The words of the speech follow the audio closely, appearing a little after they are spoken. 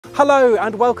Hello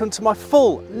and welcome to my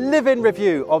full live-in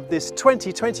review of this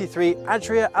 2023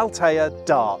 Adria Altea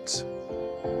Dart.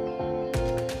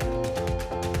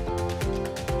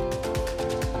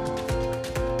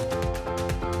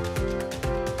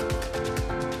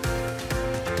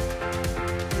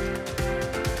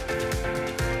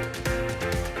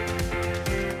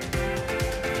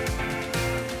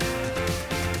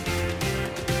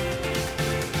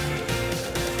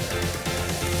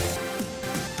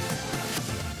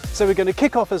 So we're going to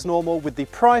kick off as normal with the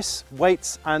price,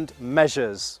 weights and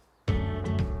measures.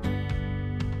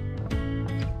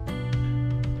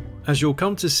 As you'll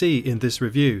come to see in this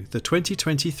review, the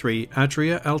 2023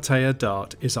 Adria Altea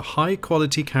Dart is a high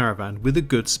quality caravan with a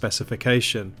good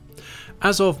specification.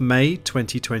 As of May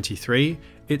 2023,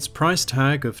 its price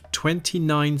tag of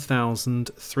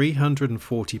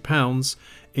 £29,340,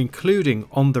 including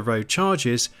on-the-road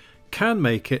charges, can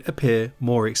make it appear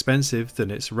more expensive than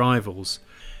its rivals.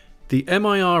 The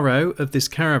MiRO of this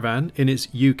caravan in its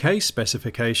UK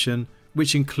specification,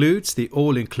 which includes the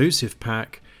all-inclusive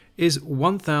pack, is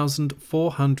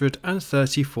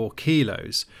 1,434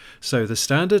 kilos, so the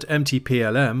standard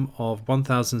MTPLM of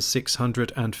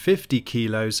 1,650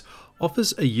 kilos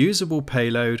offers a usable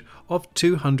payload of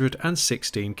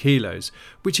 216 kilos,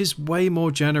 which is way more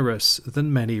generous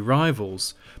than many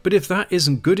rivals. But if that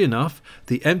isn't good enough,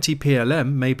 the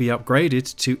MTPLM may be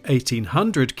upgraded to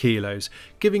 1,800 kilos,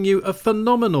 giving you a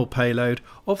phenomenal payload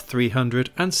of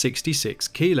 366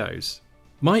 kilos.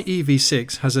 My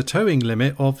EV6 has a towing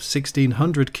limit of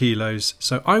 1,600 kilos,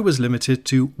 so I was limited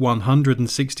to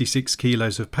 166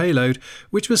 kilos of payload,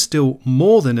 which was still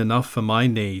more than enough for my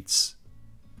needs.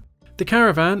 The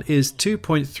caravan is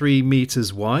 2.3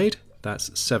 meters wide, that's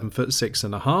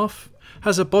 7'6½",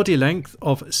 has a body length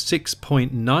of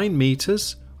 6.9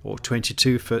 meters or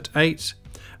 22'8",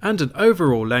 and an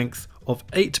overall length of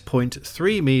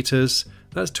 8.3 meters,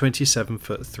 that's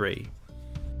 27'3".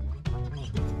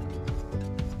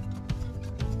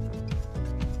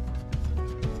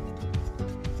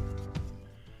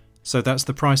 So that's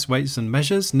the price, weights and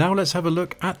measures. Now let's have a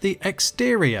look at the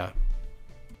exterior.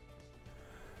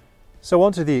 So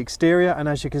onto the exterior, and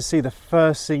as you can see, the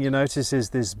first thing you notice is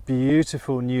this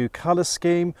beautiful new colour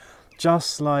scheme,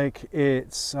 just like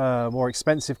its more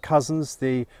expensive cousins,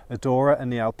 the Adora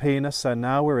and the Alpina. So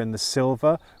now we're in the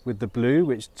silver with the blue,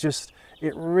 which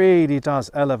it really does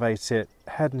elevate it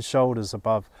head and shoulders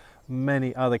above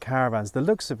many other caravans. The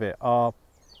looks of it are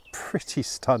pretty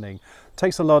stunning.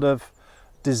 Takes a lot of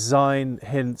design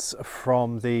hints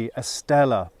from the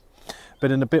Estella,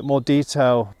 but in a bit more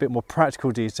detail, a bit more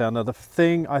practical detail. Now the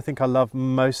thing I think I love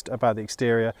most about the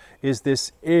exterior is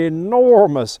this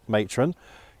enormous matron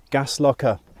gas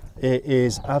locker. It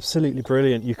is absolutely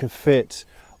brilliant. You can fit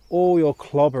all your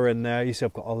clobber in there. You see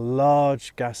I've got a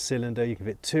large gas cylinder, you can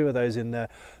fit 2 of those in there.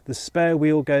 The spare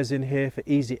wheel goes in here for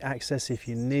easy access if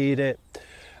you need it,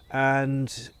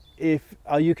 and you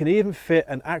can even fit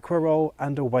an aqua roll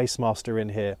and a Wastemaster in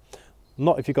here.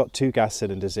 Not if you've got 2 gas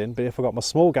cylinders in, but if I've got my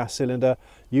small gas cylinder,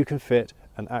 you can fit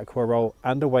an aqua roll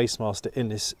and a Wastemaster in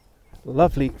this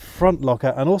lovely front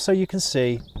locker. And also you can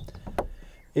see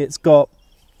it's got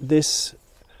this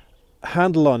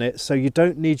handle on it, so you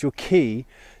don't need your key.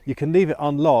 You can leave it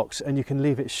unlocked and you can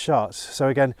leave it shut. So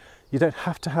again, you don't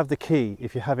have to have the key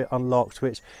if you have it unlocked,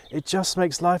 which it just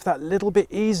makes life that little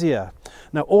bit easier.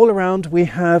 Now all around we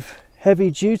have heavy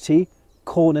duty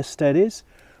corner steadies,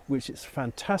 which is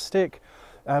fantastic.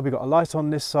 We've got a light on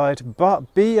this side,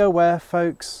 but be aware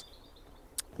folks,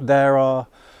 there are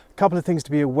a couple of things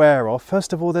to be aware of.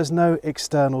 First of all, there's no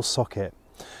external socket.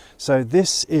 So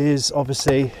this is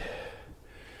obviously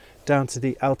down to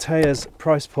the Altea's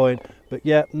price point, but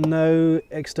yet no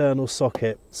external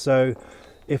socket. So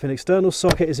if an external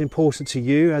socket is important to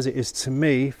you, as it is to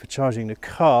me for charging the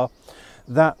car,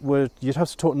 you'd have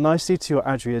to talk nicely to your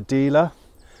Adria dealer,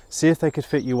 see if they could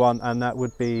fit you one, and that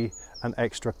would be an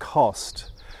extra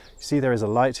cost. You see there is a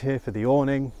light here for the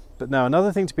awning. But now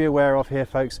another thing to be aware of here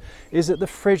folks is that the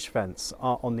fridge vents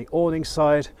are on the awning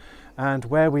side, and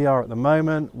where we are at the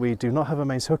moment we do not have a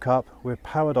mains hookup. We're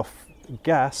powered off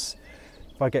gas.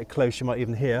 If I get close you might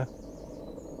even hear.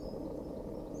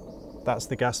 That's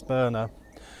the gas burner.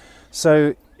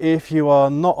 So if you are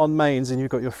not on mains and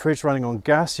you've got your fridge running on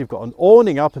gas, you've got an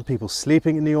awning up and people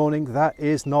sleeping in the awning, that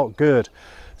is not good.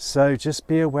 So just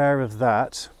be aware of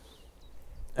that.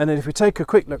 And then if we take a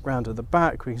quick look round at the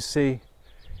back, we can see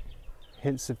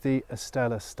hints of the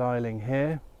Estella styling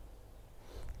here.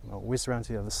 I'll whiz around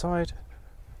to the other side.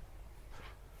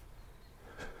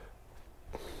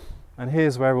 And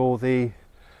here's where all the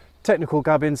technical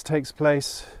gubbins takes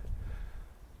place.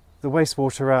 The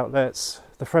wastewater outlets,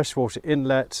 the freshwater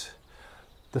inlet,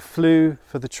 the flue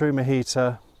for the Truma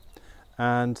heater,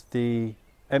 and the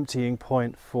emptying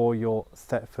point for your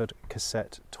Thetford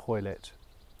cassette toilet.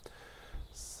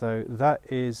 So that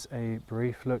is a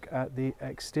brief look at the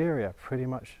exterior. Pretty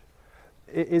much,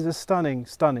 it is a stunning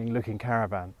looking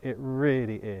caravan. It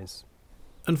really is.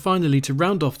 And finally, to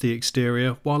round off the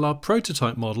exterior, while our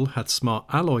prototype model had smart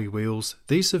alloy wheels,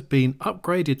 these have been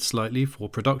upgraded slightly for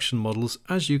production models,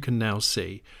 as you can now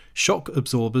see. Shock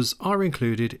absorbers are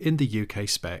included in the UK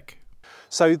spec.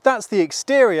 So that's the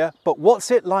exterior, but what's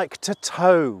it like to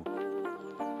tow?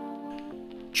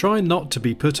 Try not to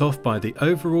be put off by the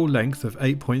overall length of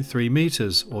 8.3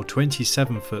 metres or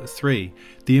 27'3".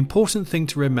 The important thing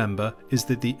to remember is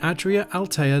that the Adria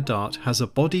Altea Dart has a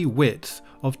body width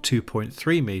of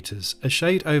 2.3 metres, a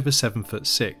shade over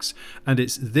 7'6", and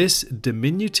it's this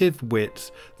diminutive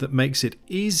width that makes it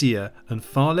easier and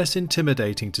far less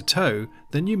intimidating to tow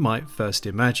than you might first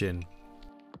imagine.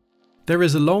 There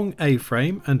is a long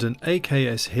A-frame and an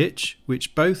AKS hitch,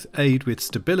 which both aid with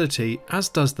stability, as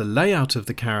does the layout of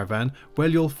the caravan, where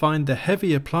you'll find the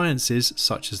heavy appliances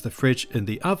such as the fridge and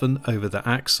the oven over the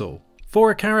axle. For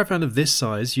a caravan of this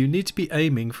size, you need to be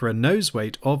aiming for a nose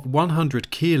weight of 100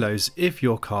 kilos if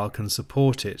your car can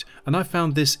support it, and I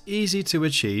found this easy to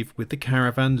achieve with the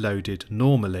caravan loaded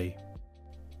normally.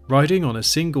 Riding on a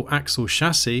single axle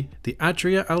chassis, the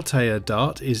Adria Altea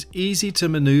Dart is easy to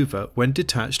manoeuvre when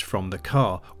detached from the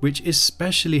car, which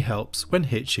especially helps when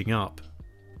hitching up.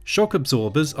 Shock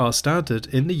absorbers are standard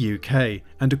in the UK,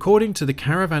 and according to the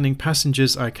caravanning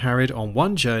passengers I carried on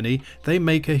one journey, they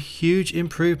make a huge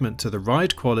improvement to the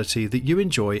ride quality that you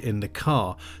enjoy in the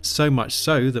car, so much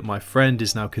so that my friend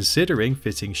is now considering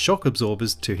fitting shock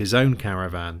absorbers to his own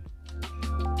caravan.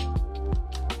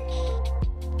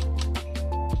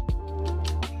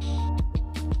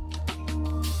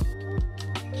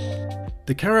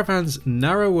 The caravan's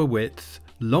narrower width,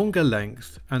 longer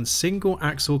length and single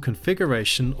axle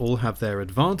configuration all have their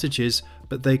advantages,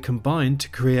 but they combine to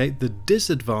create the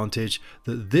disadvantage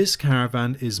that this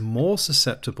caravan is more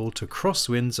susceptible to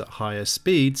crosswinds at higher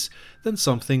speeds than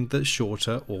something that's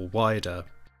shorter or wider.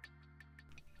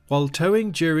 While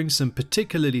towing during some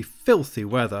particularly filthy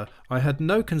weather, I had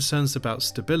no concerns about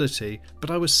stability,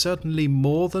 but I was certainly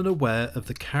more than aware of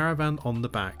the caravan on the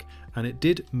back, and it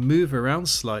did move around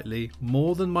slightly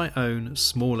more than my own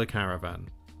smaller caravan.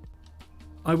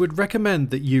 I would recommend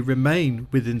that you remain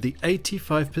within the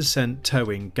 85%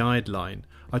 towing guideline.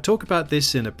 I talk about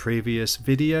this in a previous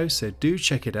video, so do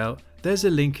check it out. There's a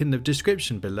link in the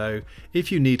description below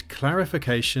if you need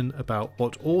clarification about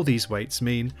what all these weights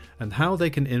mean and how they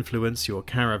can influence your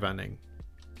caravanning.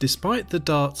 Despite the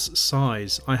Dart's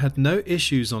size, I had no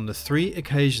issues on the 3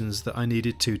 occasions that I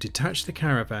needed to detach the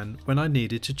caravan when I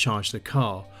needed to charge the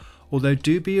car, although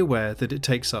do be aware that it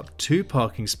takes up 2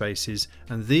 parking spaces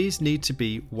and these need to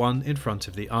be one in front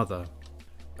of the other.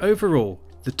 Overall,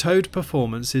 the towed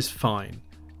performance is fine.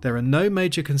 There are no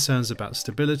major concerns about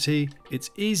stability,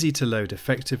 it's easy to load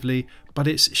effectively, but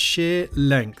its sheer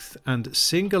length and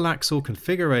single axle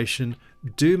configuration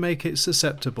do make it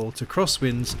susceptible to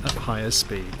crosswinds at higher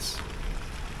speeds.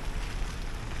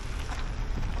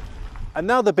 And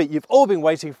now the bit you've all been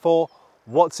waiting for,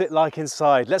 what's it like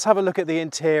inside? Let's have a look at the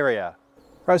interior.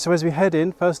 Right, so as we head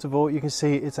in, first of all, you can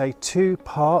see it's a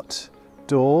 2-part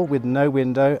door with no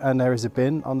window and there is a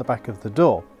bin on the back of the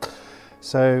door.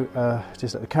 So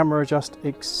just let the camera adjust.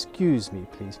 Excuse me,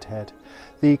 please, Ted.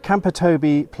 The Camper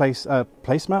Toby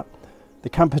placemat. The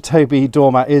Camper Toby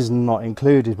doormat is not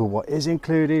included, but what is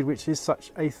included, which is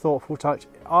such a thoughtful touch,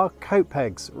 are coat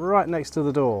pegs right next to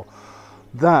the door.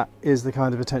 That is the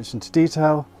kind of attention to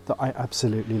detail that I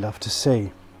absolutely love to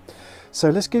see. So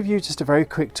let's give you just a very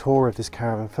quick tour of this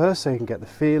caravan first so you can get the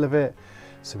feel of it.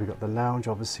 So we've got the lounge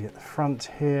obviously at the front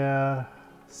here,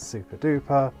 super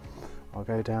duper. I'll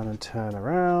go down and turn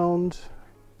around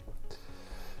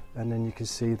and then you can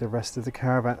see the rest of the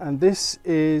caravan. And this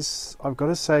is, I've got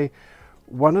to say,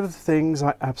 one of the things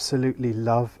I absolutely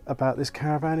love about this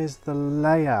caravan is the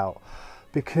layout,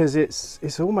 because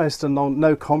it's almost a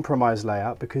no compromise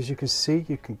layout, because you can see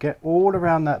you can get all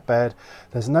around that bed.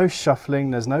 There's no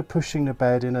shuffling, there's no pushing the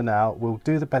bed in and out. We'll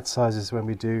do the bed sizes when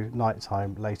we do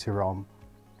nighttime later on.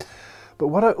 But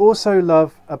what I also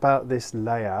love about this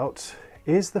layout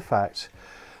is the fact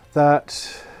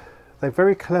that they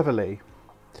very cleverly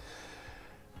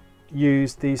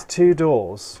used these 2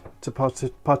 doors to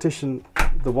partition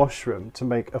the washroom to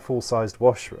make a full-sized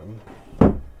washroom.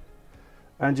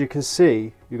 And you can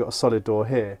see you've got a solid door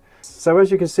here. So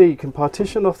as you can see, you can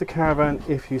partition off the caravan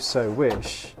if you so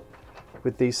wish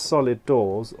with these solid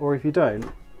doors, or if you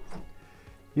don't,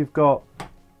 you've got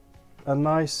a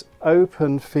nice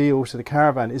open feel to the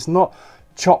caravan. It's not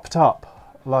chopped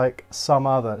up like some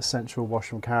other central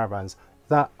washroom caravans.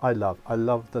 That I love. I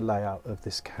love the layout of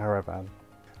this caravan.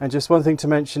 And just one thing to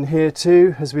mention here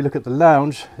too, as we look at the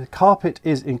lounge, the carpet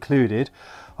is included.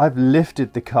 I've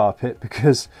lifted the carpet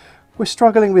because we're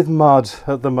struggling with mud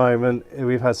at the moment.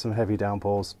 We've had some heavy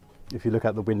downpours. If you look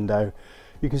out the window,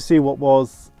 you can see what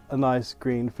was a nice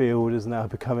green field is now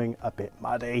becoming a bit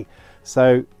muddy.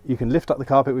 So you can lift up the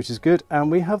carpet, which is good.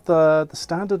 And we have the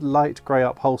standard light grey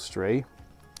upholstery,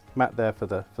 mat there for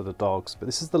the dogs, but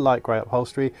this is the light grey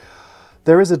upholstery.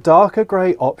 There is a darker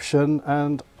grey option,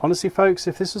 and honestly folks,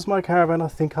 if this was my caravan, I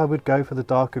think I would go for the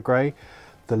darker grey.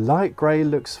 The light grey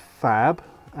looks fab,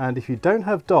 and if you don't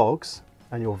have dogs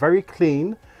and you're very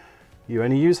clean, you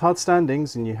only use hard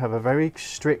standings and you have a very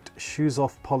strict shoes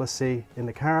off policy in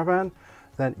the caravan,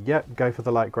 then yeah, go for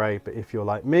the light grey. But if you're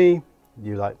like me,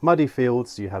 you like muddy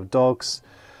fields, you have dogs,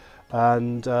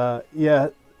 and yeah,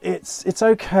 it's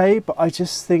okay, but I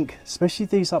just think, especially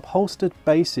these upholstered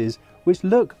bases, which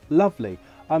look lovely.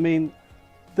 I mean,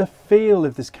 the feel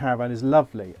of this caravan is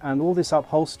lovely and all this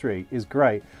upholstery is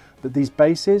great, but these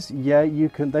bases, yeah,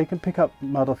 they can pick up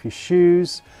mud off your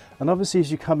shoes, and obviously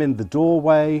as you come in the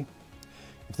doorway,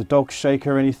 if the dogs shake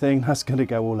or anything, that's going to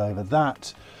go all over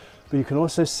that. But you can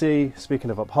also see,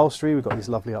 speaking of upholstery, we've got these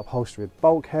lovely upholstery with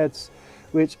bulkheads,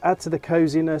 which add to the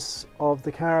coziness of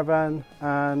the caravan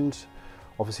and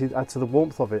obviously add to the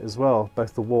warmth of it as well,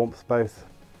 both the warmth, both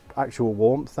actual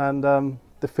warmth and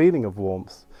the feeling of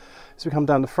warmth. As we come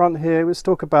down the front here, let's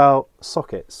talk about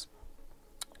sockets.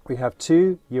 We have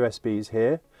two USBs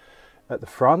here at the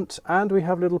front, and we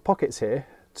have little pockets here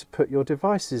to put your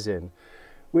devices in,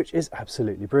 which is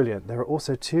absolutely brilliant. There are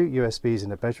also two USBs in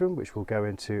the bedroom, which we'll go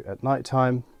into at night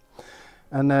time.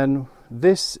 And then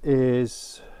this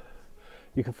is,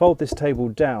 you can fold this table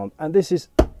down, and this is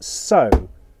so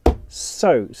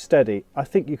steady. I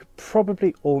think you could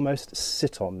probably almost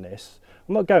sit on this.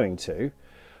 I'm not going to,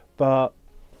 but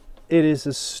it is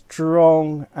as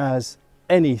strong as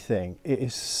anything. It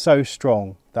is so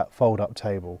strong, that fold-up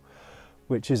table,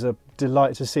 which is a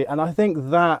delight to see. And I think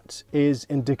that is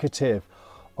indicative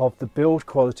of the build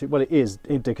quality. Well, it is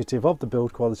indicative of the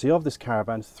build quality of this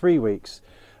caravan. 3 weeks,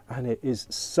 and it is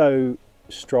so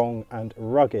strong and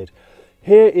rugged.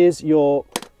 Here is your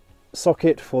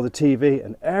socket for the TV,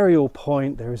 an aerial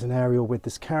point. There is an aerial with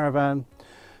this caravan.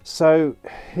 So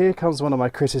here comes one of my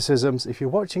criticisms. If you're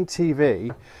watching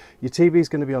TV, your TV is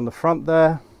going to be on the front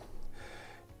there.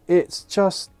 It's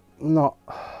just not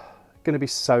going to be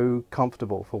so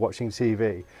comfortable for watching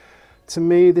TV. To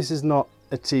me, this is not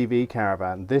a TV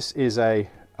caravan. This is a,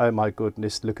 oh my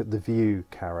goodness, look at the view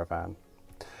caravan.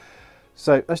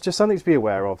 So that's just something to be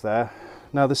aware of there.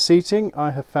 Now the seating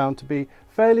I have found to be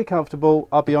fairly comfortable.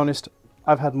 I'll be honest,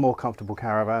 I've had more comfortable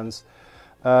caravans.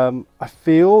 I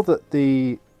feel that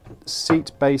the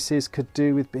seat bases could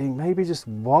do with being maybe just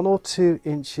 1 or 2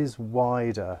 inches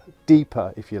wider,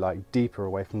 deeper if you like, deeper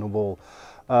away from the wall.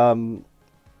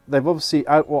 They've obviously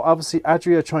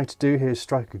Adria are trying to do here is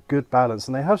strike a good balance,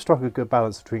 and they have struck a good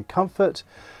balance between comfort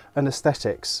and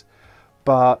aesthetics.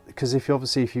 But because if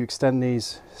you extend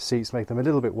these seats, make them a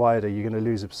little bit wider, you're going to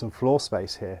lose some floor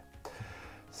space here.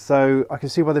 So I can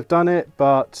see why they've done it,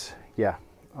 but yeah,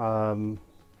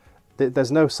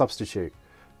 there's no substitute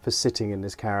for sitting in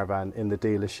this caravan in the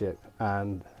dealership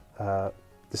and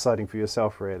deciding for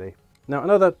yourself really. Now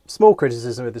another small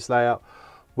criticism of this layout,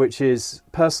 which is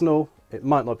personal, it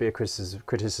might not be a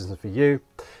criticism for you,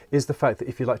 is the fact that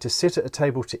if you like to sit at a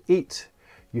table to eat,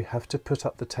 you have to put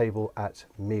up the table at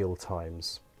meal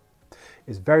times.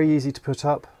 It's very easy to put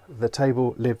up. The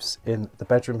table lives in the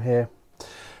bedroom here,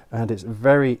 and it's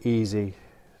very easy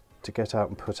to get out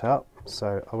and put up,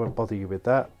 so I won't bother you with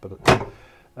that. But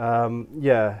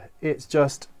yeah, it's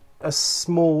just a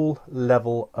small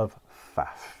level of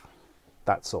faff,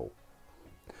 that's all.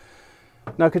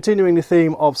 Now continuing the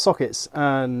theme of sockets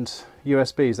and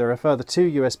USBs, there are a further 2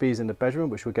 USBs in the bedroom,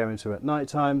 which we'll go into at night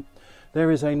time.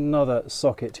 There is another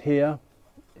socket here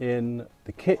in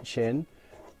the kitchen,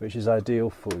 which is ideal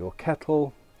for your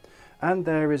kettle. And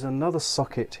there is another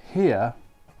socket here,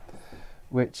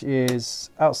 which is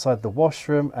outside the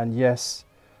washroom. And yes,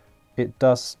 it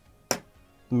does,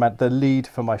 the lead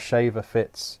for my shaver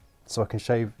fits, so I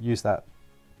can use that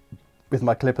with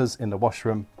my clippers in the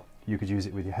washroom. You could use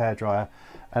it with your hairdryer.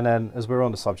 And then as we're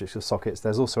on the subject of sockets,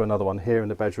 there's also another one here in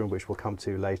the bedroom, which we'll come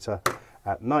to later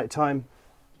at night time.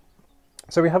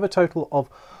 So we have a total of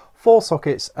 4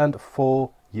 sockets and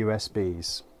 4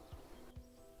 USBs.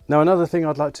 Now another thing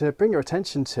I'd like to bring your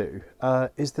attention to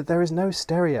is that there is no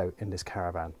stereo in this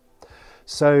caravan.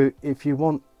 So if you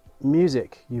want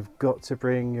music, you've got to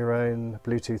bring your own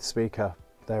Bluetooth speaker.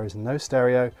 There is no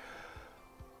stereo.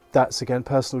 That's again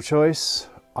personal choice.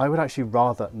 I would actually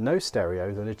rather no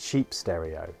stereo than a cheap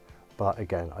stereo, but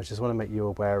again, I just want to make you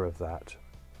aware of that.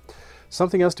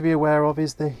 Something else to be aware of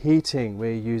is the heating.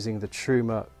 We're using the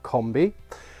Truma Combi,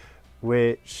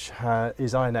 which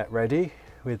is iNet ready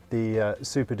with the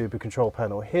super duper control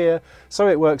panel here. So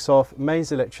it works off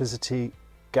mains electricity,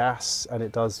 gas, and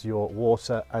it does your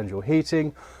water and your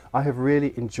heating. I have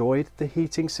really enjoyed the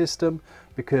heating system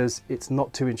because it's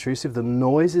not too intrusive. The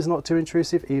noise is not too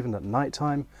intrusive, even at night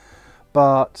time.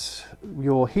 But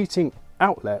your heating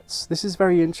outlets, this is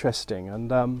very interesting.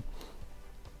 And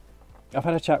I've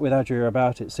had a chat with Adria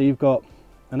about it. So you've got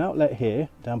an outlet here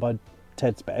down by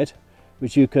Ted's bed,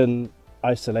 which you can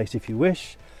isolate if you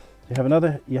wish. You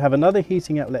have another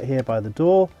heating outlet here by the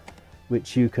door,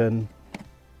 which you can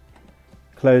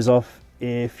close off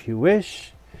if you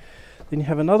wish. Then you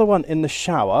have another one in the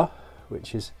shower,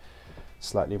 which is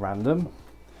slightly random,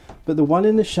 but the one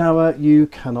in the shower you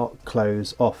cannot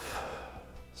close off,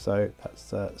 so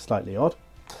that's slightly odd.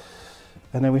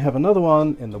 And then we have another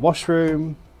one in the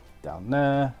washroom down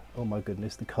there. Oh my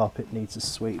goodness, the carpet needs a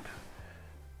sweep.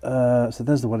 So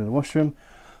there's the one in the washroom.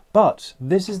 But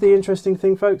this is the interesting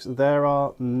thing, folks. There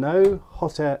are no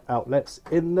hot air outlets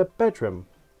in the bedroom,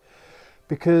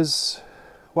 because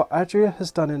what Adria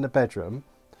has done in the bedroom,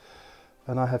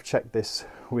 and I have checked this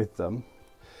with them,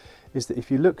 is that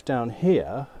if you look down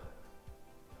here,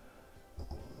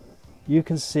 you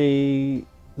can see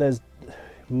there's,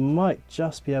 might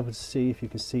just be able to see if you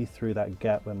can see through that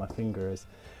gap where my finger is.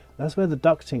 That's where the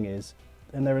ducting is,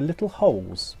 and there are little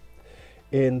holes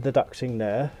in the ducting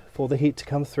there for the heat to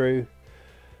come through.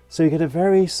 So you get a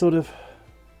very sort of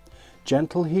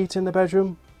gentle heat in the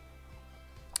bedroom.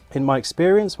 In my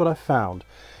experience, what I found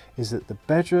is that the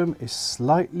bedroom is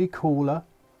slightly cooler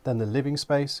than the living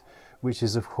space, which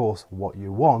is of course what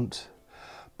you want.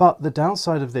 But the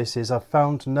downside of this is I've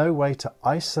found no way to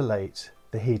isolate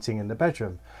the heating in the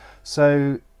bedroom.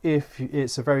 So if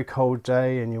it's a very cold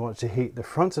day and you want to heat the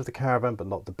front of the caravan but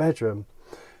not the bedroom,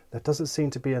 there doesn't seem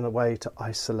to be a way to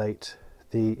isolate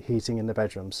the heating in the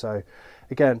bedroom. So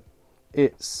again,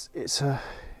 it's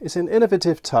an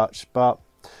innovative touch, but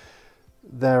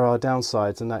there are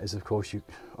downsides, and that is of course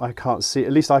I can't see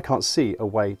a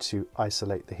way to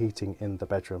isolate the heating in the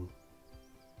bedroom.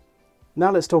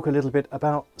 Now let's talk a little bit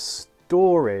about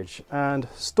storage, and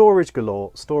storage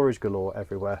galore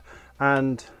everywhere.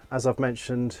 And as I've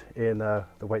mentioned in the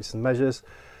weights and measures,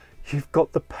 you've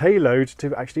got the payload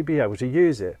to actually be able to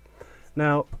use it.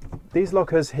 Now these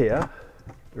lockers here,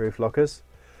 the roof lockers,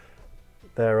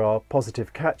 there are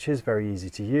positive catches, very easy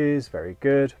to use, very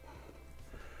good.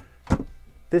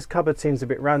 This cupboard seems a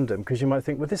bit random because you might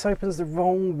think, well, this opens the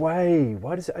wrong way.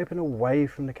 Why does it open away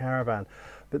from the caravan?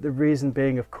 But the reason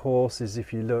being, of course, is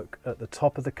if you look at the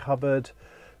top of the cupboard,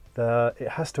 it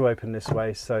has to open this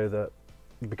way so that,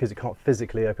 because it can't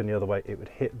physically open the other way, it would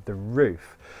hit the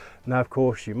roof. Now, of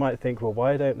course, you might think, well,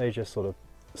 why don't they just sort of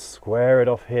square it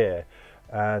off here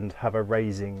and have a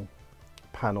raising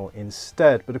panel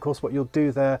instead? But of course, what you'll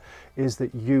do there is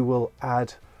that you will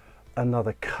add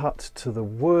another cut to the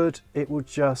wood. It will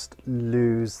just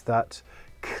lose that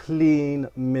clean,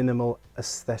 minimal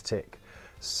aesthetic.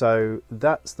 So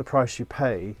that's the price you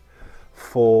pay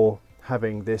for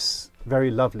having this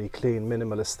very lovely, clean,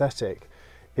 minimal aesthetic,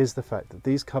 is the fact that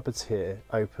these cupboards here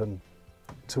open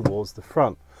towards the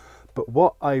front. But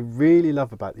what I really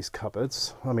love about these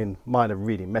cupboards, I mean, mine are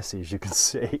really messy, as you can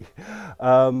see,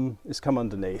 it's come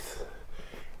underneath,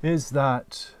 is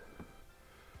that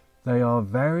they are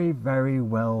very, very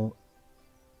well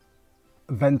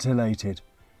ventilated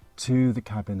to the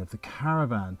cabin of the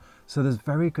caravan. So there's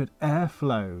very good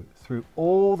airflow through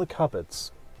all the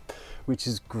cupboards, which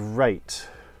is great.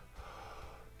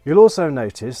 You'll also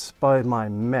notice by my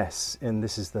mess in,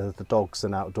 this is the dogs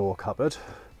and outdoor cupboard,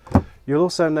 you'll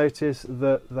also notice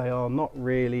that they are not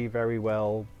really very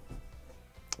well,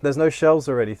 there's no shelves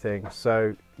or anything.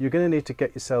 So you're going to need to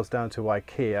get yourselves down to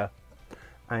IKEA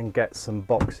and get some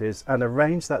boxes and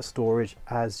arrange that storage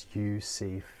as you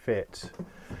see fit.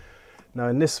 Now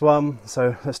in this one,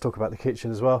 so let's talk about the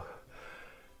kitchen as well.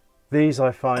 These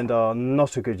I find are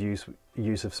not a good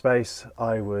use of space.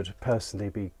 I would personally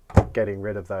be getting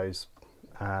rid of those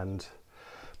and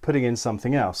putting in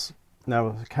something else.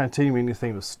 Now, continuing the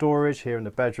theme of storage here in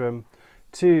the bedroom,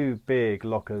 2 big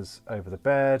lockers over the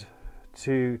bed,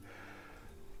 2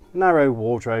 narrow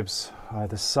wardrobes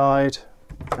either side,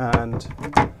 and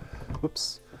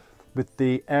whoops, with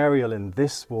the aerial in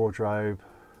this wardrobe,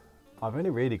 I've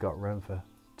only really got room for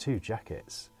 2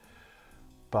 jackets,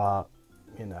 but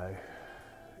you know,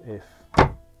 if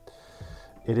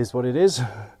it is what it is.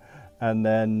 And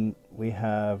then we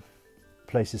have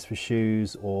places for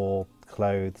shoes or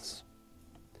clothes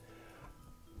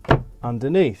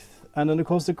underneath. And then of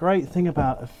course the great thing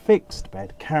about a fixed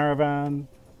bed caravan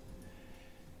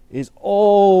is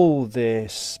all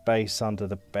this space under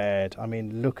the bed. I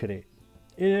mean, look at it.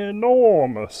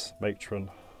 Enormous matron.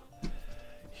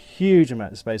 Huge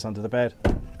amount of space under the bed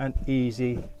and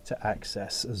easy to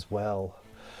access as well.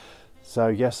 So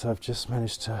yes, I've just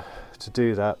managed to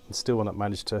do that and still not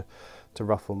managed to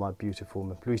ruffle my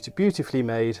beautifully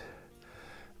made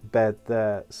bed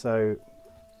there. So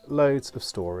loads of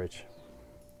storage,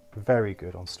 very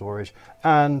good on storage,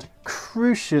 and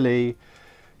crucially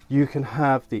you can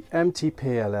have the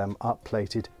MTPLM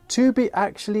upplated to be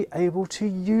actually able to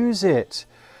use it.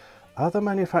 Other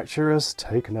manufacturers,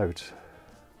 take note.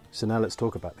 So now let's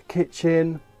talk about the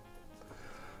kitchen.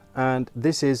 And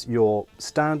this is your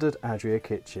standard Adria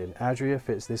kitchen. Adria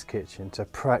fits this kitchen to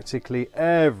practically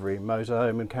every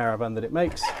motorhome and caravan that it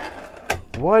makes.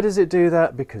 Why does it do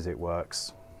that? Because it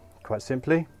works. Quite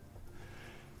simply.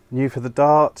 New for the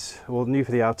Dart, or new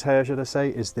for the Altea should I say,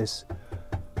 is this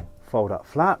fold up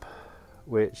flap,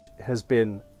 which has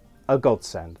been a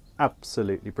godsend.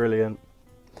 Absolutely brilliant.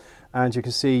 And you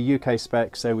can see UK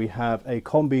spec, so we have a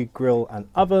combi grill and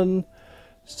oven.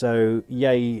 So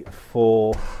yay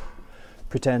for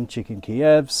pretend chicken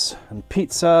Kievs and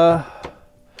pizza.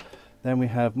 Then we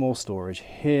have more storage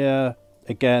here.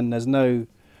 Again, there's no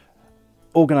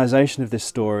organization of this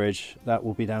storage. That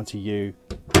will be down to you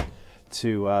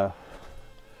to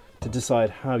decide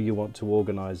how you want to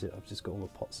organize it. I've just got all the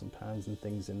pots and pans and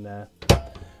things in there.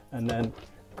 And then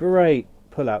great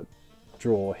pull-out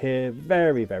drawer here,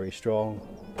 very, very strong.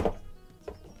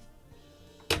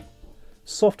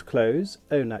 Soft close,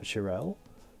 au naturel.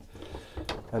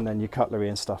 And then your cutlery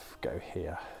and stuff go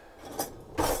here.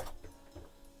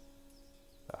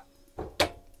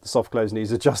 The soft close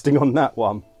needs adjusting on that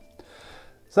one.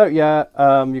 So yeah,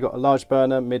 you've got a large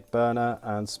burner, mid burner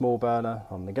and small burner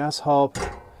on the gas hob.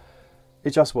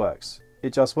 It just works.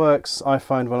 It just works. I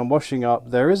find when I'm washing up,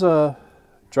 there is a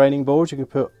draining board you can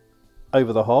put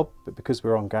over the hob, but because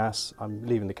we're on gas, I'm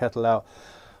leaving the kettle out.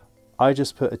 I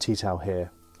just put a tea towel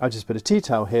here.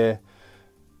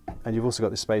 And you've also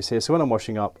got this space here. So when I'm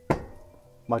washing up,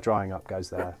 my drying up goes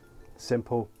there.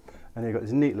 Simple. And you've got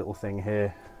this neat little thing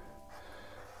here.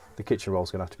 The kitchen roll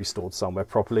is going to have to be stored somewhere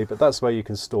properly, but that's where you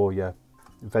can store your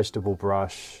vegetable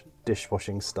brush,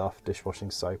 dishwashing stuff, dishwashing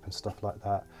soap and stuff like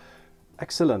that.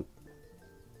 Excellent.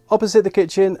 Opposite the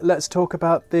kitchen, let's talk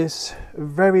about this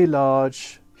very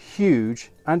large,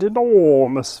 huge and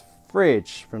enormous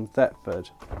fridge from Thetford.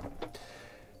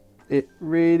 It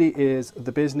really is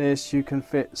the business. You can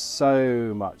fit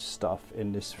so much stuff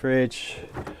in this fridge.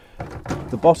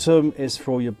 The bottom is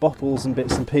for all your bottles and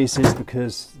bits and pieces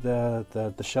because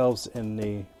the shelves in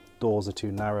the doors are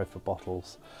too narrow for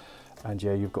bottles. And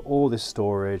yeah, you've got all this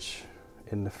storage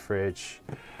in the fridge.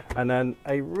 And then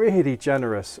a really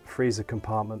generous freezer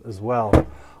compartment as well.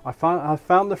 I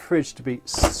found the fridge to be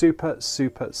super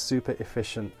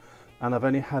efficient, and I've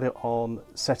only had it on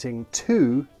setting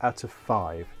 2 out of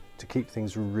 5 to keep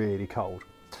things really cold.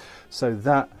 So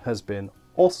that has been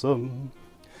awesome.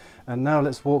 And now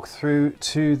let's walk through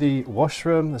to the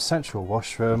washroom, the central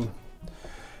washroom.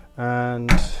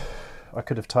 And I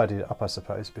could have tidied it up, I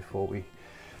suppose, before we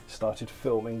started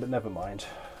filming, but never mind.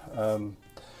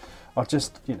 I'll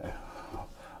just, you know,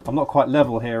 I'm not quite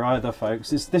level here either, folks.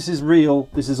 This is real.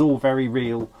 This is all very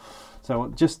real. So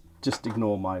just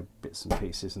ignore my bits and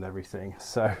pieces and everything.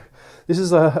 So this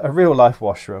is a real life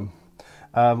washroom.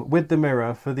 With the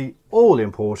mirror for the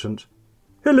all-important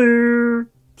hello.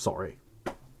 Sorry.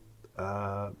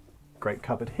 Great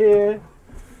cupboard here.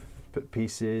 Put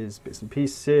bits and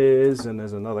pieces, and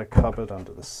there's another cupboard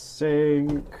under the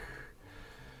sink.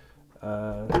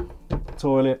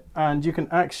 Toilet, and you can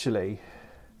actually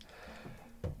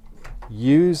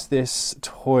use this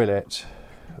toilet.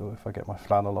 Oh, if I get my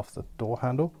flannel off the door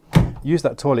handle. Use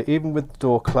that toilet even with the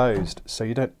door closed, so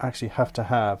you don't actually have to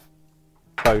have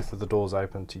both of the doors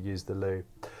open to use the loo.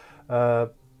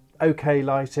 Okay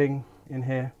lighting in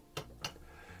here.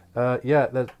 Yeah,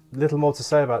 there's little more to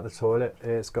say about the toilet.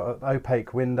 It's got an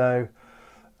opaque window.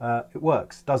 It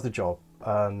works, does the job,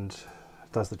 and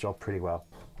does the job pretty well.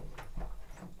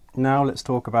 Now let's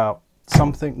talk about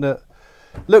something that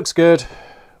looks good,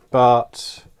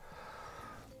 but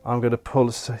I'm going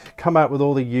to come out with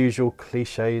all the usual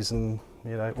cliches and,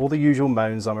 you know, all the usual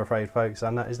moans, I'm afraid, folks,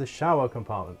 and that is the shower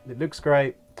compartment. It looks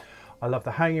great. I love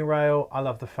the hanging rail. I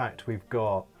love the fact we've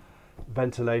got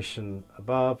ventilation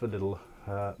above, a little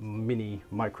mini,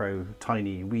 micro,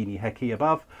 tiny, weeny hecky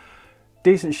above.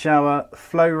 Decent shower.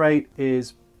 Flow rate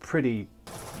is pretty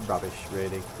rubbish,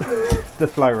 really. The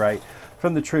flow rate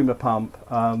from the Truma pump,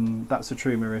 that's a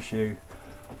Truma issue.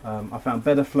 I found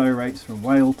better flow rates from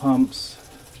whale pumps.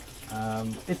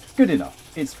 It's good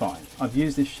enough, it's fine. I've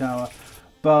used this shower,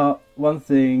 but one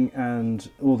thing, and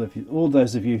all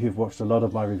those of you who've watched a lot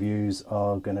of my reviews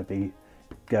are going to be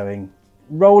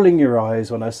rolling your eyes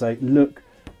when I say, look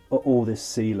at all this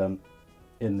sealant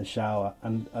in the shower.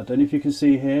 And I don't know if you can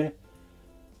see here,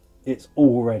 it's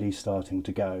already starting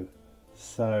to go.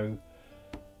 So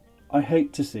I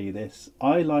hate to see this.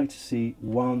 I like to see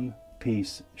one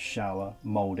piece shower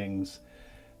moldings.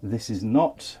 This is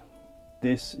not.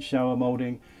 This shower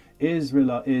molding is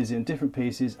in different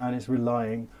pieces, and it's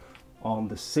relying on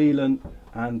the sealant.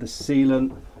 And the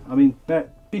sealant, I mean,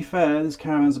 be fair, this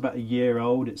caravan's about a year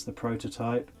old. It's the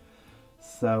prototype,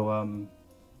 so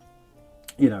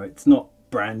you know, it's not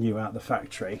brand new out the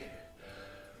factory.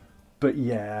 But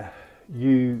yeah,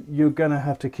 you're gonna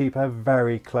have to keep a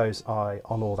very close eye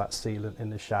on all that sealant in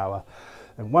the shower.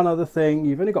 And one other thing,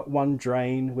 you've only got one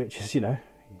drain, which is, you know,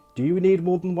 do you need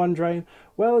more than one drain?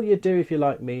 Well, you do if you're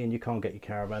like me and you can't get your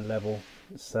caravan level.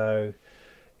 So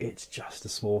it's just a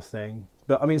small thing.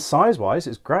 But I mean, size-wise,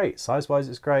 it's great. Size-wise,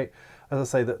 it's great. As I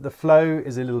say, the flow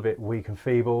is a little bit weak and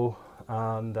feeble,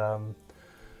 and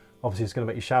obviously it's going to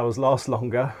make your showers last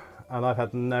longer. And I've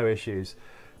had no issues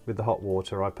with the hot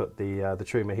water. I put the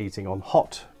Truma heating on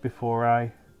hot before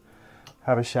I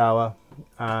have a shower,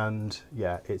 and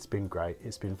yeah, it's been great.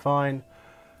 It's been fine.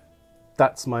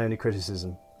 That's my only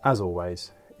criticism, as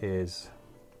always, is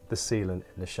the sealant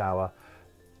in the shower.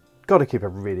 Got to keep a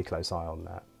really close eye on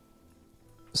that.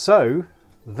 So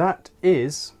that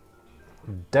is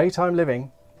daytime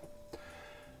living.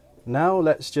 Now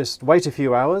let's just wait a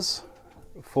few hours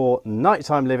for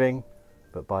nighttime living,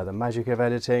 but by the magic of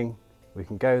editing, we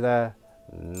can go there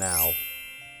now.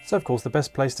 So of course the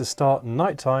best place to start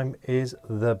nighttime is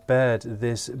the bed,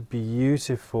 this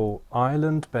beautiful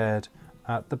island bed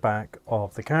at the back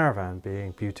of the caravan,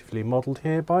 being beautifully modelled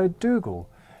here by Dougal.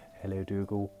 Hello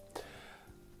Dougal.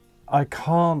 I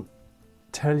can't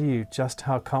tell you just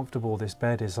how comfortable this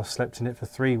bed is. I've slept in it for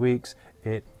 3 weeks.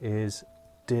 It is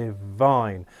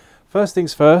divine. First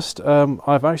things first, I'm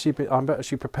actually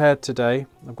prepared today.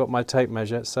 I've got my tape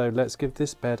measure, so let's give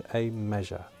this bed a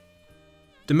measure.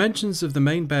 Dimensions of the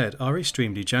main bed are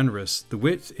extremely generous. The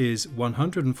width is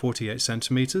 148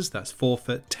 centimeters, that's 4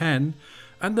 foot 10,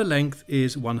 and the length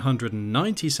is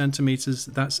 190 centimeters,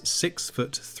 that's 6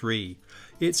 foot 3.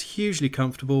 It's hugely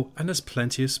comfortable and has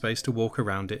plenty of space to walk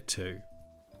around it too.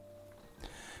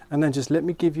 And then just let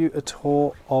me give you a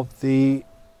tour of the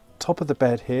top of the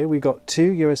bed here. We've got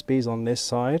 2 USBs on this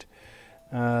side.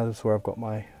 That's where I've got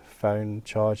my phone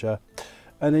charger.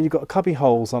 And then you've got cubby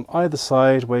holes on either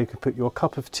side where you can put your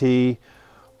cup of tea,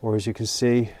 or as you can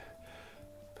see,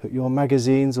 put your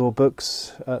magazines or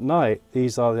books at night.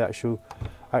 These are the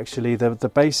actually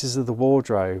the bases of the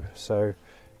wardrobe. So,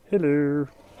 hello,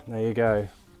 there you go.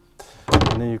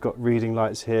 And then you've got reading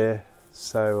lights here,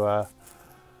 so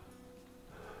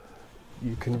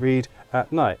you can read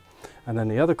at night. And then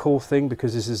the other cool thing,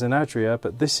 because this is an Adria,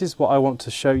 but this is what I want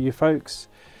to show you folks.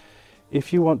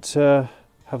 If you want to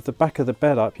have the back of the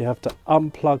bed up, you have to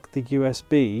unplug the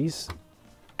USBs,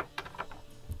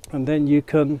 and then you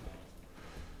can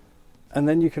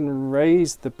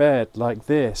raise the bed like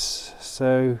this.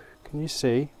 So can you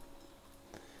see?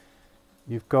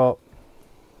 You can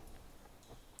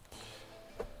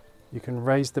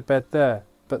raise the bed there.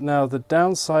 But now the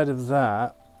downside of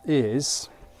that is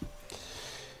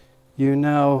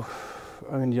I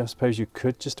suppose you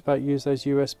could just about use those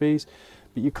USBs,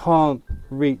 but you can't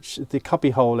reach the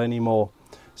cubby hole anymore.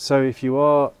 So if you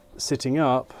are sitting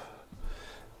up,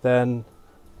 then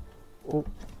you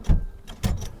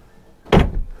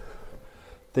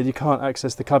can't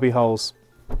access the cubby holes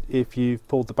if you've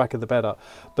pulled the back of the bed up.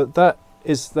 But that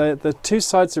is the 2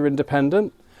 sides are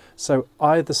independent, so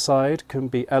either side can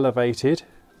be elevated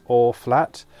or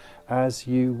flat as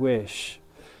you wish.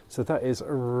 So that is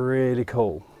really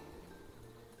cool.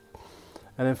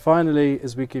 And then finally,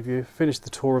 as we finish the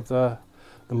tour of the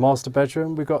master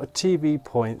bedroom, we've got a TV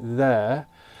point there.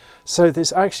 So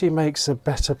this actually makes a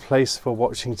better place for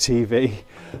watching TV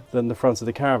than the front of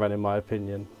the caravan, in my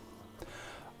opinion.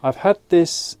 I've had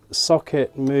this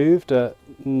socket moved at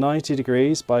 90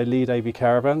 degrees by Lead AV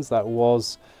Caravans. That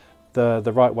was the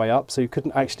right way up, so you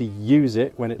couldn't actually use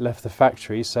it when it left the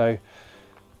factory. So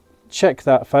check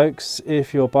that, folks.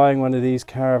 If you're buying one of these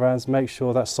caravans, make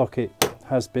sure that socket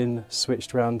has been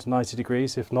switched around 90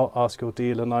 degrees. If not, ask your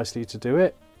dealer nicely to do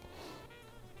it.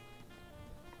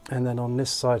 And then on this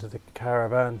side of the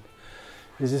caravan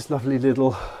is this lovely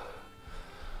little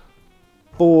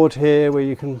board here where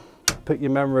you can put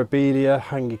your memorabilia,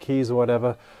 hang your keys or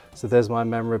whatever. So there's my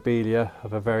memorabilia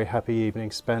of a very happy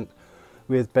evening spent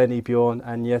with Benny, Bjorn,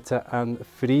 Agneta and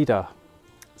Frida.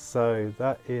 So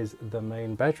that is the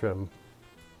main bedroom.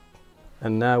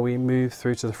 And now we move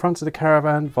through to the front of the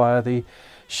caravan via the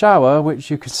shower, which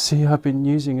you can see I've been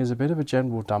using as a bit of a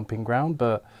general dumping ground,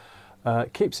 but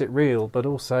keeps it real, but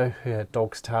also, yeah,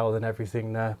 dog's towel and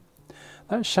everything there.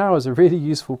 That shower is a really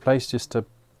useful place just to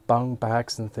bung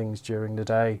bags and things during the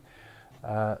day.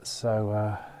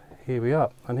 Here we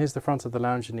are, and here's the front of the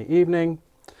lounge in the evening.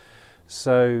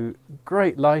 So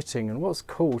great lighting, and what's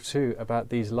cool too about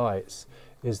these lights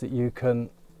is that you can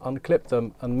unclip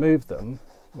them and move them.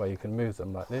 Well, you can move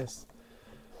them like this,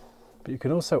 but you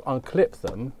can also unclip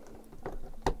them.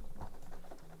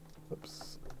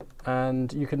 Oops.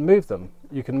 And you can move them.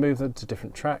 You can move them to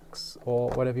different tracks or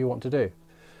whatever you want to do.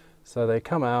 So they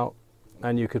come out,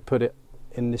 and you could put it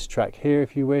in this track here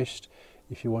if you wished.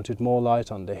 If you wanted more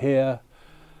light under here,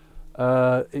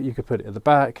 you could put it at the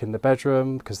back in the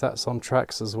bedroom because that's on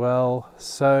tracks as well.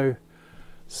 So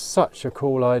such a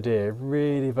cool idea,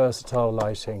 really versatile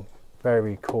lighting.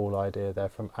 Very cool idea there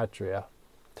from Adria.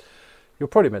 You're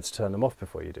probably meant to turn them off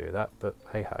before you do that, but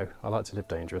hey ho, I like to live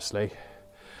dangerously.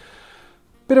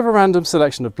 Bit of a random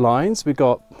selection of blinds. We've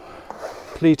got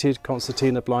pleated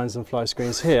concertina blinds and fly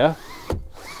screens here,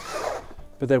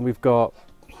 but then we've got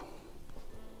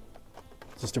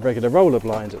just a regular roller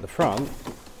blind at the front,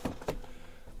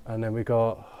 and then we've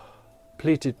got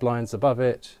pleated blinds above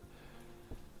it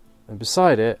and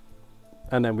beside it,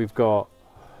 and then we've got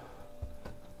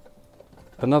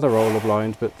another roller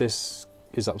blind, but this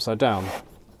is upside down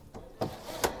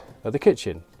at the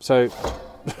kitchen. So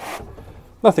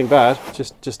nothing bad,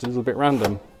 just a little bit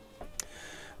random.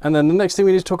 And then the next thing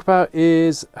we need to talk about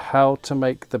is how to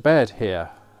make the bed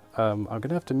here. I'm going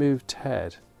to have to move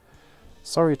Ted.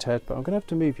 Sorry Ted, but I'm going to have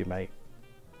to move you, mate.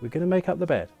 We're going to make up the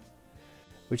bed,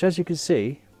 which, as you can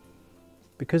see,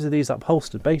 because of these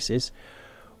upholstered bases,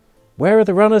 where are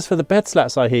the runners for the bed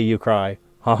slats, I hear you cry?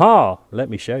 Haha, let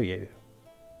me show you.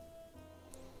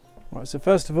 Right, so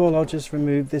first of all, I'll just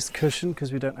remove this cushion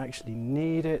because we don't actually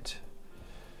need it.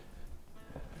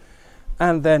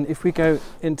 And then if we go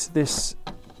into this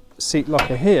seat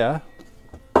locker here,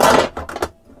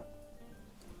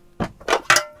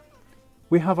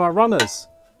 we have our runners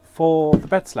for the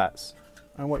bed slats.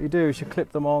 And what you do is you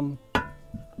clip them on.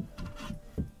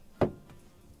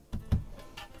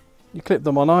 You clip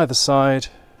them on either side.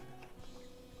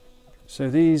 So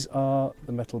these are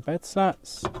the metal bed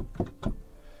slats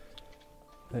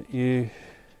that you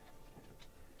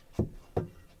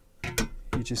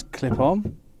just clip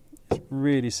on. It's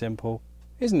really simple,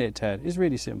 isn't it, Ted? It's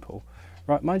really simple.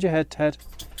 Right, mind your head, Ted.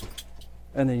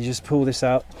 And then you just pull this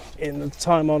out in the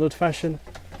time-honoured fashion.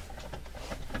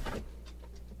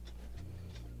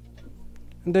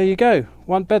 And there you go,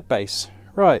 one bed base.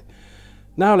 Right,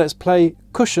 now let's play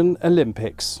Cushion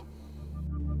Olympics.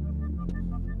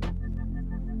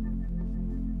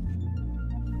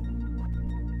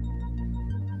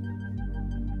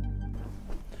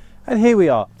 And here we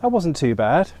are. That wasn't too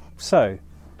bad. So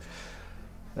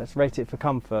let's rate it for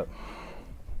comfort.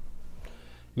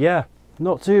 Yeah,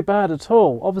 not too bad at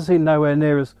all. Obviously nowhere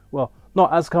near as, well,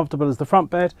 not as comfortable as the front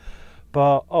bed,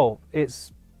 but oh,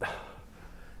 it's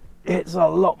a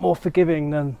lot more forgiving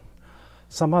than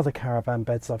some other caravan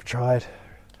beds I've tried.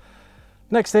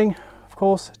 Next thing, of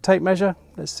course, tape measure.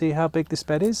 Let's see how big this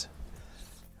bed is.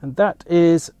 And that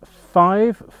is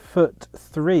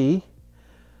 5'3".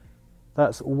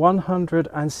 That's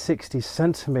 160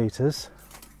 centimeters.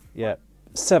 Yeah,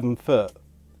 7 foot.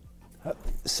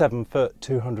 7 foot,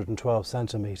 212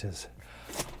 centimeters.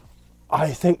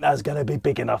 I think that's going to be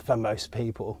big enough for most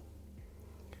people.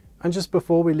 And just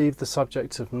before we leave the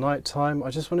subject of nighttime, I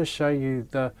just want to show you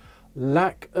the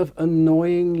lack of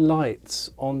annoying lights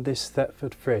on this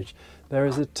Thetford fridge. There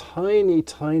is a tiny,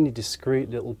 tiny, discreet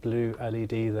little blue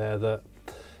LED there that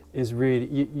is really,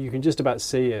 you can just about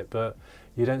see it, but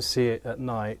you don't see it at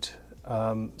night.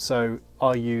 So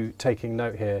are you taking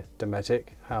note here,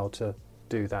 Dometic, how to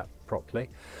do that properly?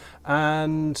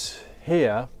 And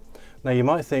here, now you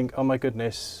might think, oh my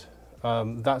goodness,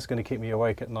 that's going to keep me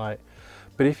awake at night.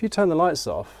 But if you turn the lights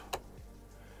off,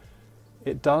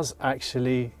 it does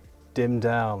actually dim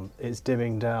down. It's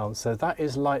dimming down. So that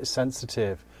is light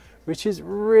sensitive, which is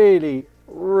really,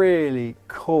 really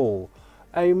cool.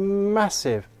 A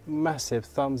massive, massive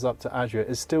thumbs up to Adria.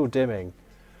 It's still dimming.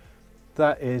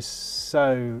 That is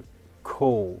so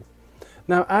cool.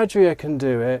 Now Adria can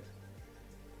do it.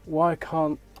 Why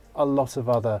can't A lot of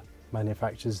other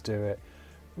manufacturers do it.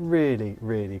 Really,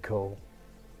 really cool.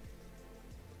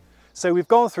 So we've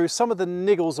gone through some of the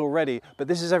niggles already, but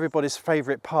this is everybody's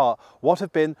favourite part. What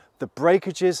have been the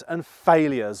breakages and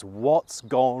failures? What's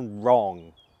gone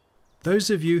wrong? Those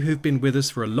of you who've been with us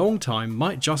for a long time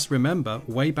might just remember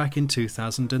way back in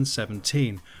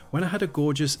 2017 when I had a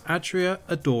gorgeous Adria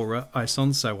Adora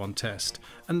ISONSO test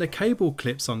and the cable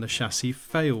clips on the chassis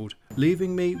failed,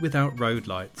 leaving me without road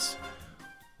lights.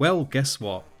 Well, guess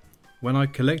what? When I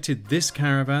collected this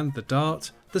caravan, the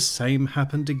Dart, the same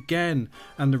happened again,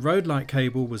 and the road light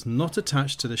cable was not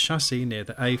attached to the chassis near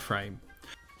the A-frame.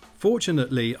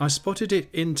 Fortunately, I spotted it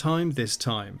in time this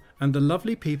time, and the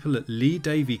lovely people at Lee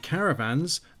Davey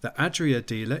Caravans, the Adria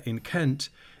dealer in Kent,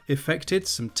 effected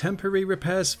some temporary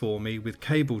repairs for me with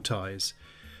cable ties.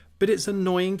 But it's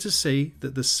annoying to see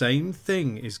that the same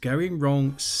thing is going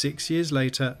wrong 6 years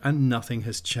later and nothing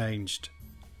has changed.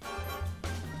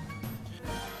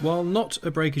 While not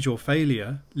a breakage or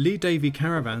failure, Lee Davey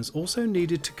Caravans also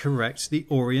needed to correct the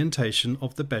orientation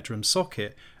of the bedroom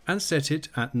socket and set it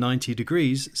at 90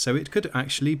 degrees so it could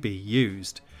actually be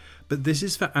used. But this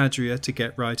is for Adria to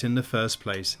get right in the first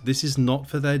place. This is not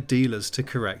for their dealers to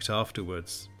correct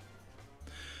afterwards.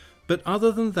 But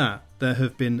other than that, there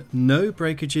have been no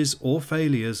breakages or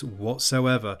failures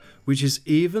whatsoever, which is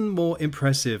even more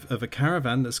impressive of a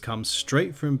caravan that's come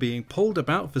straight from being pulled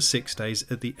about for 6 days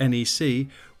at the NEC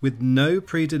with no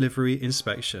pre-delivery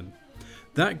inspection.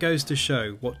 That goes to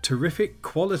show what terrific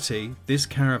quality this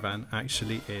caravan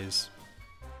actually is.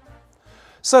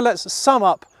 So let's sum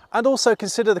up and also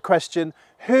consider the question,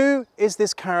 who is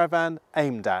this caravan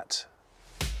aimed at?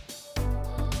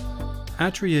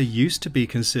 Adria used to be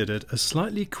considered a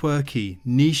slightly quirky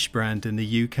niche brand in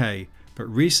the UK, but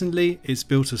recently it's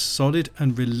built a solid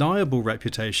and reliable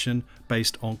reputation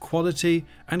based on quality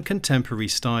and contemporary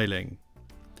styling.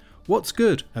 What's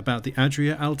good about the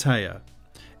Adria Altea?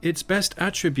 Its best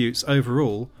attributes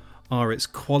overall are its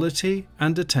quality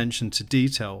and attention to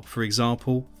detail, for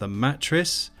example the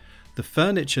mattress, the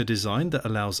furniture design that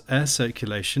allows air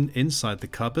circulation inside the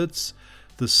cupboards,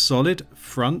 the solid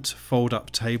front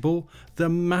fold-up table, the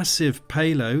massive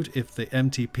payload if the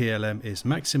MTPLM is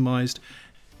maximised,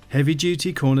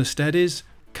 heavy-duty corner steadies,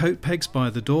 coat pegs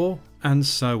by the door, and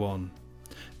so on.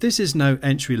 This is no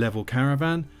entry-level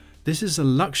caravan, this is a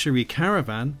luxury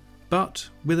caravan, but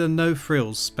with a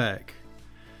no-frills spec.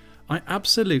 I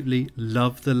absolutely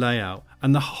love the layout,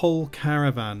 and the whole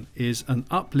caravan is an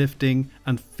uplifting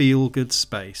and feel-good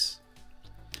space.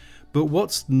 But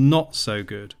what's not so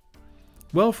good?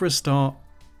 Well, for a start,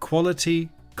 quality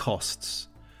costs.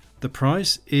 The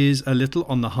price is a little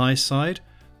on the high side,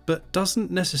 but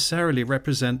doesn't necessarily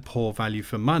represent poor value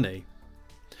for money.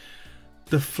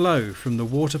 The flow from the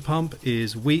water pump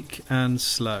is weak and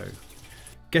slow.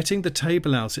 Getting the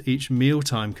table out at each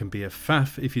mealtime can be a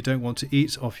faff if you don't want to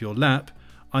eat off your lap.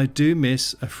 I do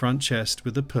miss a front chest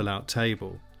with a pull-out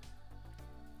table.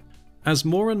 As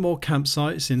more and more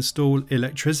campsites install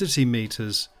electricity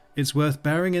meters, it's worth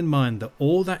bearing in mind that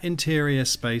all that interior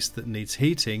space that needs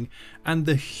heating and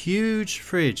the huge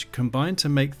fridge combine to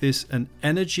make this an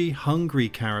energy-hungry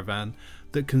caravan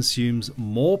that consumes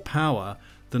more power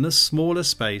than a smaller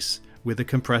space with a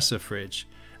compressor fridge,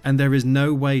 and there is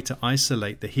no way to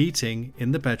isolate the heating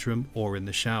in the bedroom or in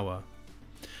the shower.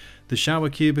 The shower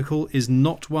cubicle is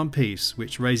not one piece,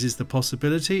 which raises the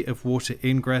possibility of water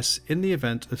ingress in the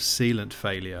event of sealant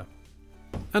failure.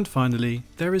 And finally,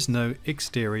 there is no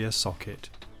exterior socket.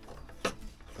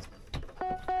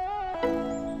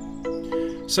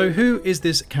 So who is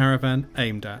this caravan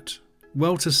aimed at?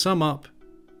 Well, to sum up,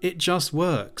 it just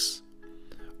works.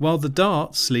 While the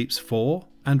Dart sleeps 4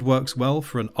 and works well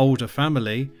for an older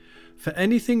family, for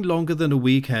anything longer than a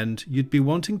weekend you'd be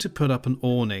wanting to put up an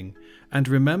awning, and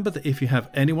remember that if you have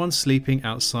anyone sleeping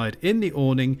outside in the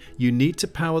awning, you need to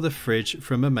power the fridge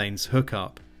from a mains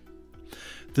hookup.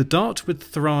 The Dart would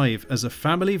thrive as a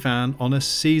family van on a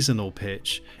seasonal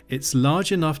pitch. It's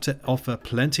large enough to offer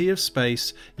plenty of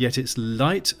space, yet it's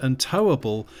light and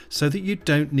towable so that you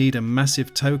don't need a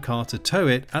massive tow car to tow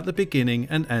it at the beginning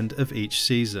and end of each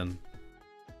season.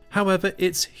 However,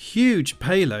 its huge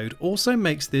payload also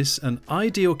makes this an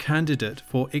ideal candidate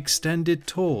for extended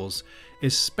tours,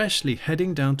 especially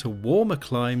heading down to warmer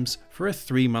climes for a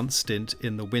 3-month stint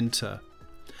in the winter.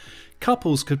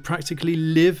 Couples could practically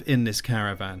live in this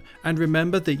caravan, and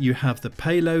remember that you have the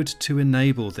payload to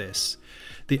enable this.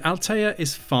 The Altea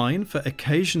is fine for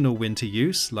occasional winter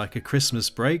use like a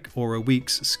Christmas break or a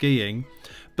week's skiing,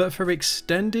 but for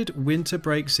extended winter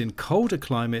breaks in colder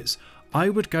climates I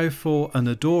would go for an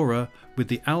Adora with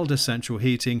the Alder central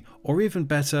heating, or even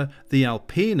better the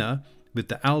Alpina with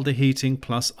the alder heating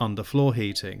plus underfloor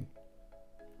heating.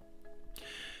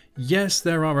 Yes,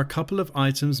 there are a couple of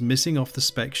items missing off the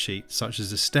spec sheet, such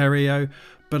as a stereo,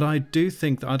 but I do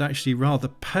think that I'd actually rather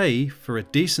pay for a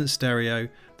decent stereo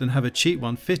than have a cheap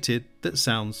one fitted that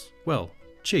sounds, well,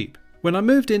 cheap. When I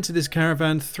moved into this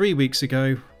caravan 3 weeks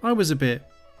ago, I was a bit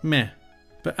meh,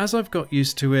 but as I've got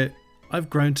used to it, I've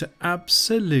grown to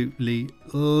absolutely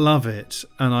love it,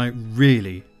 and I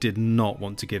really did not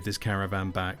want to give this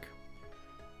caravan back.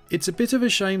 It's a bit of a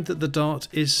shame that the Dart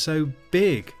is so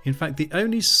big. In fact, the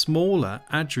only smaller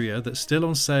Adria that's still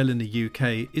on sale in the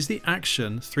UK is the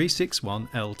Action 361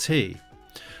 LT.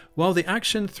 While the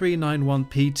Action 391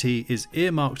 PT is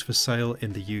earmarked for sale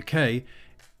in the UK,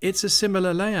 it's a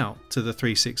similar layout to the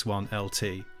 361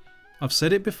 LT. I've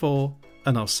said it before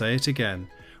and I'll say it again.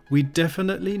 We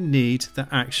definitely need the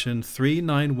Action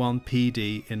 391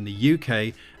 PD in the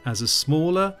UK as a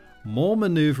smaller, more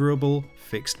manoeuvrable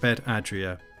fixed bed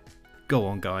Adria. Go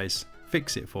on guys,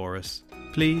 fix it for us,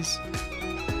 please.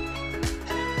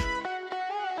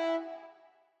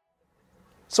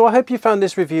 So I hope you found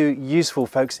this review useful,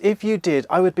 folks. If you did,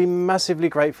 I would be massively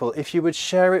grateful if you would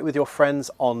share it with your friends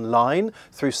online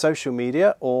through social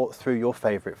media or through your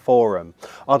favourite forum.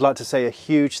 I'd like to say a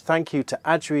huge thank you to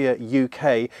Adria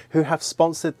UK, who have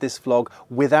sponsored this vlog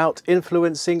without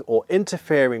influencing or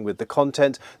interfering with the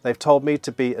content. They've told me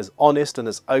to be as honest and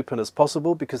as open as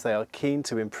possible because they are keen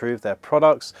to improve their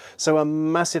products. So a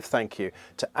massive thank you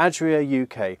to Adria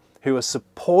UK, who has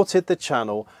supported the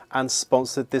channel and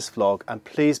sponsored this vlog, and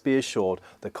please be assured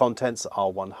the contents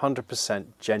are 100%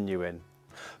 genuine.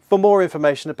 For more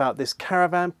information about this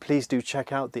caravan, please do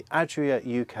check out the Adria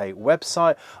UK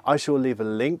website. I shall leave a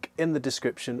link in the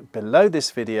description below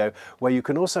this video where you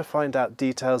can also find out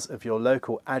details of your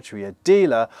local Adria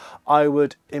dealer. I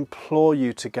would implore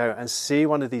you to go and see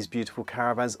one of these beautiful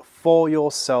caravans for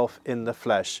yourself in the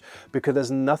flesh, because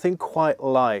there's nothing quite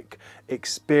like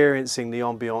experiencing the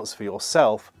ambiance for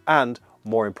yourself and,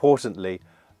 more importantly,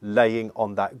 laying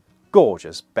on that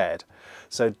gorgeous bed.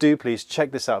 So do please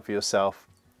check this out for yourself.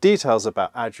 Details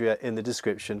about Adria in the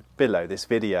description below this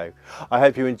video. I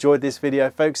hope you enjoyed this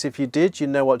video, folks. If you did, you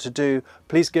know what to do.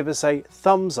 Please give us a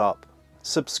thumbs up.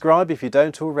 Subscribe if you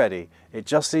don't already. It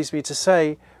just leaves me to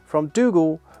say, from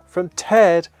Dougal, from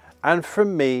Ted, and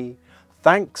from me,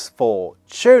 thanks for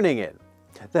tuning in.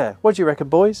 There, what do you reckon,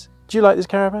 boys? Do you like this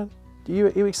caravan? Are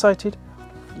you excited?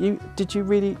 Are you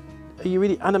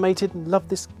really animated and love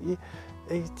this?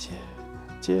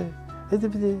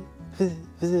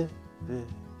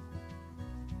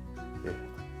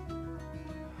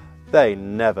 They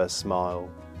never smile.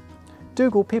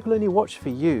 Dougal, people only watch for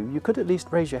you. You could at least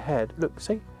raise your head. Look,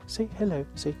 say hello,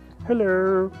 say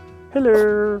hello,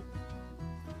 hello.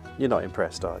 You're not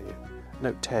impressed, are you?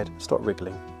 No, Ted, stop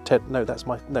wriggling. Ted, no, that's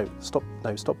my, no, stop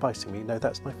biting me. No,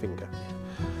 that's my finger.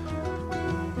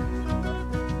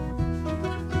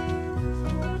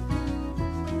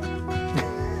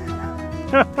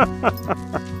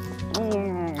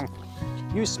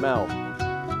 You smell.